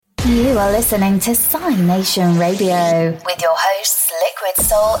You are listening to Psy-Nation Radio with your hosts Liquid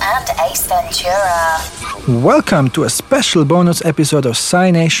Soul and Ace Ventura. Welcome to a special bonus episode of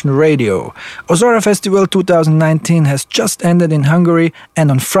Psy-Nation Radio. Ozora Festival 2019 has just ended in Hungary,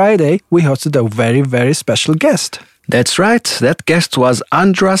 and on Friday we hosted a very, very special guest. That's right, that guest was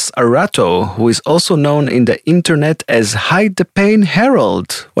Andras Arato, who is also known in the internet as Hide the Pain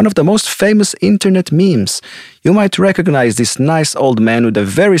Harold, one of the most famous internet memes. You might recognize this nice old man with a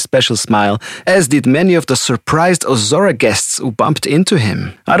very special smile, as did many of the surprised Ozora guests who bumped into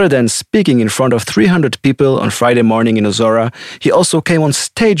him. Other than speaking in front of 300 people on Friday morning in Ozora, he also came on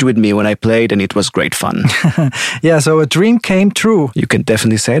stage with me when I played, and it was great fun. Yeah, so a dream came true. You can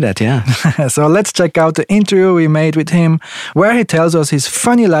definitely say that, yeah. So let's check out the interview we made with him, where he tells us his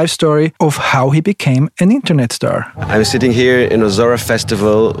funny life story of how he became an internet star. I'm sitting here in Ozora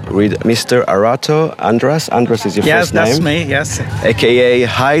Festival with Mr. Arato. Andras is your first name? Yes, that's me, yes. AKA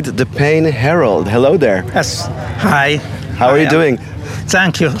Hide the Pain Harold. Hello there. Yes, hi. How are you doing?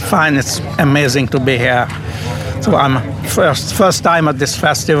 Thank you, fine. It's amazing to be here. So I'm first time at this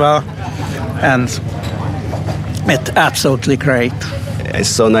festival, and it's absolutely great. It's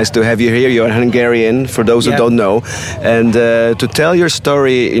so nice to have you here. You're Hungarian, for those who don't know. And to tell your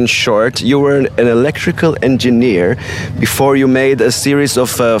story in short, you were an electrical engineer before you made a series of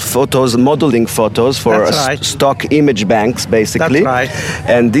photos, modeling photos for stock image banks, basically. That's right.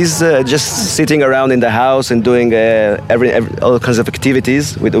 And these just sitting around in the house and doing all kinds of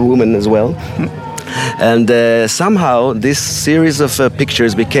activities with a woman as well. And somehow this series of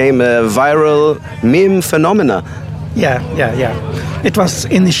pictures became a viral meme phenomena. Yeah. It was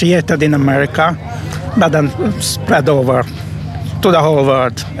initiated in America, but then spread over to the whole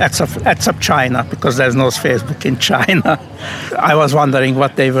world, except China, because there's no Facebook in China. I was wondering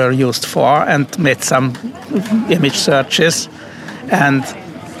what they were used for and made some image searches. And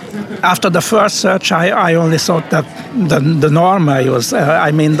after the first search, I only thought that the norm I used,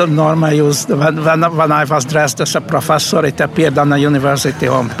 when I was dressed as a professor, it appeared on the university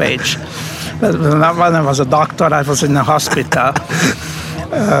homepage. When I was a doctor, I was in a hospital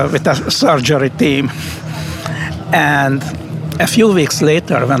with a surgery team. And a few weeks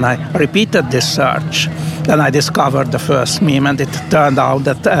later, when I repeated this search, then I discovered the first meme, and it turned out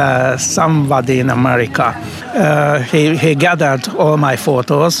that somebody in America, he gathered all my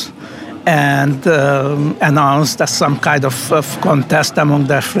photos and announced as some kind of contest among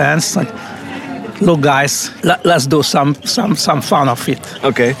their friends. Like, look, guys, let's do some fun of it.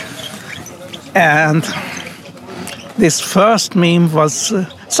 Okay. And this first meme was,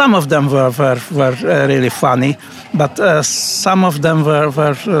 some of them were really funny, but some of them were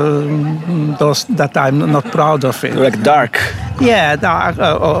those that I'm not proud of it. Like dark. Yeah, dark,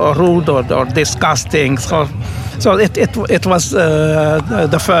 or rude or disgusting. So it was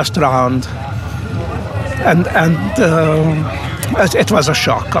the first round, and it was a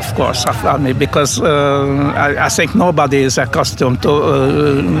shock, of course, for me, because I think nobody is accustomed to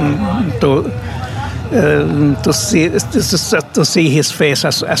see his face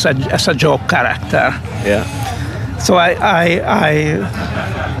as a joke character. Yeah. So I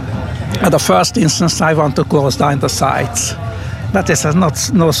at the first instance, I want to close down the sites, but it's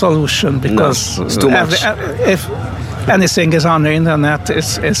no solution, because it's too much. If anything is on the internet,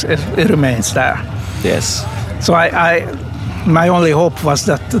 it remains there. Yes. So my only hope was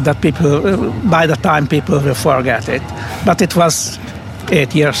that people, by the time people will forget it. But it was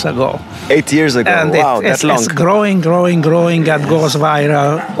 8 years ago. 8 years ago, and wow, that's long. It's growing, and goes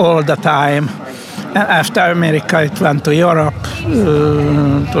viral all the time. And after America, it went to Europe,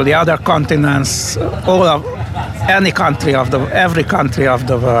 to the other continents, every country of the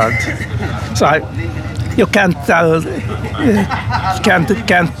world. So you can't tell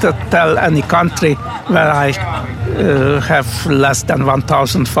any country where I have less than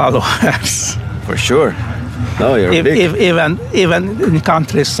 1,000 followers. For sure. No, you're big. Even in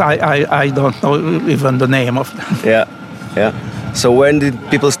countries I don't know even the name of them. Yeah. So when did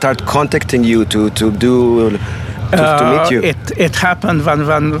people start contacting you to meet you? It happened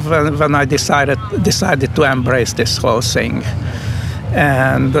when I decided to embrace this whole thing.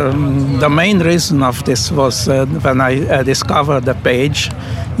 And the main reason of this was when I discovered the page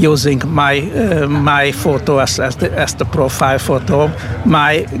using my photo as the profile photo,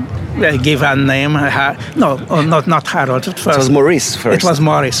 my given name. Not Harold at first. It was Maurice first. It was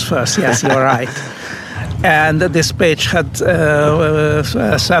Maurice first, yes, you're right. And this page had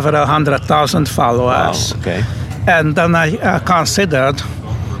several 100,000 followers. Wow, okay. And then I considered,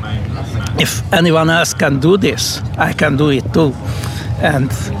 if anyone else can do this, I can do it too.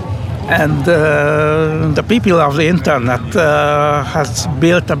 And And the people of the internet has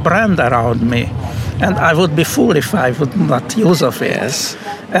built a brand around me. And I would be fool if I would not use of it. Yes.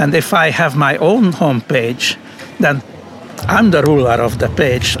 And if I have my own homepage, then I'm the ruler of the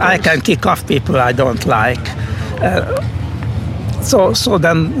page. I can kick off people I don't like. So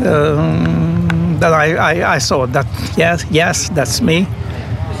then I saw that yes, that's me.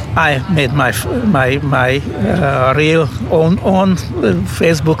 I made my real own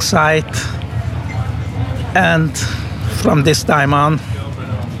Facebook site, and from this time on,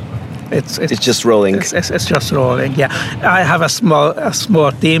 it's just rolling. It's just rolling. Yeah, I have a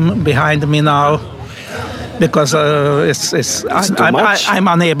small team behind me now, because I'm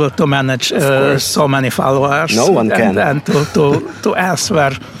unable to manage so many followers. No one can. And to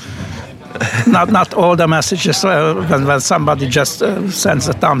answer not all the messages when somebody just sends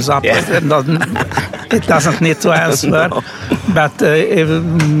a thumbs up. Yeah. It doesn't need to answer. No. But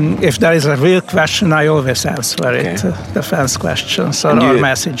if there is a real question, I always answer it. The fans' questions or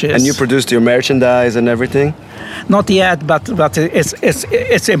messages. And you produced your merchandise and everything? Not yet, but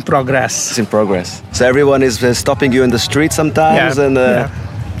it's in progress. It's in progress. So everyone is stopping you in the street sometimes everywhere.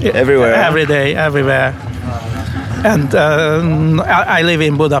 Every day, everywhere. And I live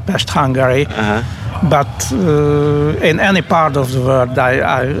in Budapest, Hungary. But in any part of the world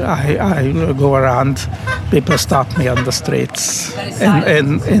I go around, people stop me on the streets.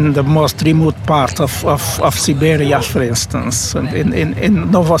 In the most remote part of Siberia, for instance, in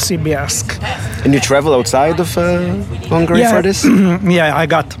Novosibirsk. And you travel outside of Hungary for this? Yeah, I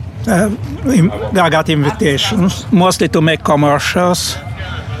got invitations, mostly to make commercials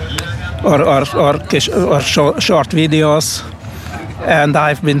or short videos. And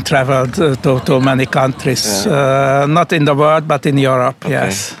I've been traveled to many countries, not in the world, but in Europe,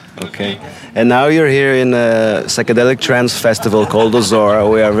 yes. Okay. And now you're here in a psychedelic trance festival called Ozora.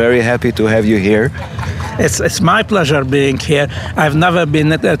 We are very happy to have you here. It's my pleasure being here. I've never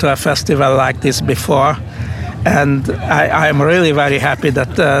been to a festival like this before. And I'm really very happy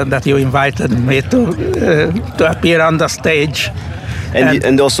that you invited me to appear on the stage.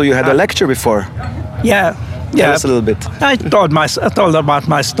 And also you had a lecture before. Yeah. Tell us a little bit. I told about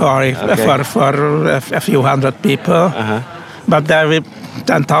my story for a few hundred people, but there will be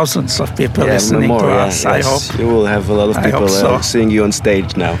 10,000s of people listening to us. I hope you will have a lot of people seeing you on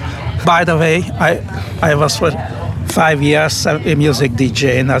stage now. By the way, I was for 5 years a music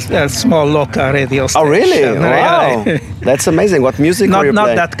DJ in a small local radio station. Oh, really? Wow, that's amazing. What music were you playing?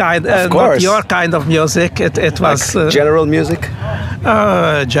 Not that kind. Of course. Not your kind of music. It was like general music.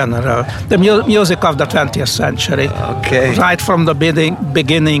 General, the music of the 20th century. Okay. Right from the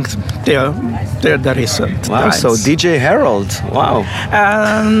beginning till the recent. Wow. times. So DJ Harold. Wow.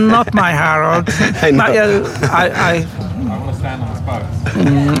 Not my Harold. I know.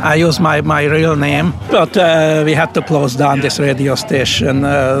 I use my real name, but we had to close down this radio station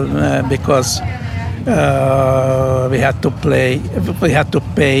because we had to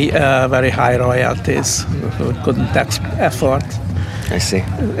pay very high royalties. We couldn't afford. I see.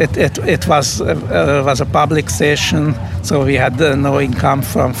 It was a public station, so we had no income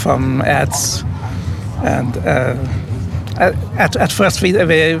from ads, and at first we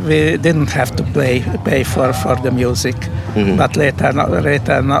didn't have to pay for the music, but later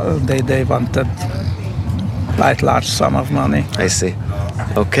they wanted quite large sum of money. I see.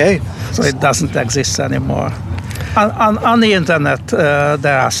 Okay. So it doesn't exist anymore. On the internet,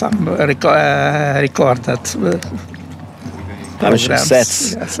 there are some recorded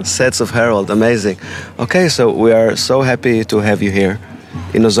sets of Harold. Amazing. Okay, so we are so happy to have you here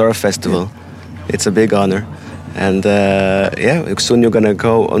in Ozora Festival. It's a big honor. And soon you're gonna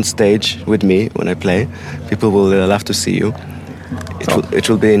go on stage with me when I play. People will love to see you. It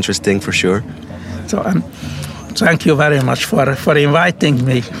will be interesting for sure. So thank you very much for inviting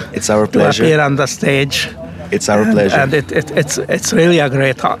me. It's our pleasure. To appear on the stage. It's our pleasure. And it's really a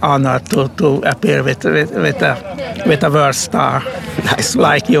great honor to appear with a world star. Nice one.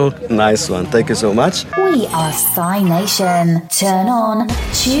 Like you. Nice one. Thank you so much. We are Psy-Nation. Turn on,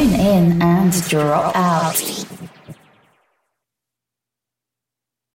 tune in, and drop out.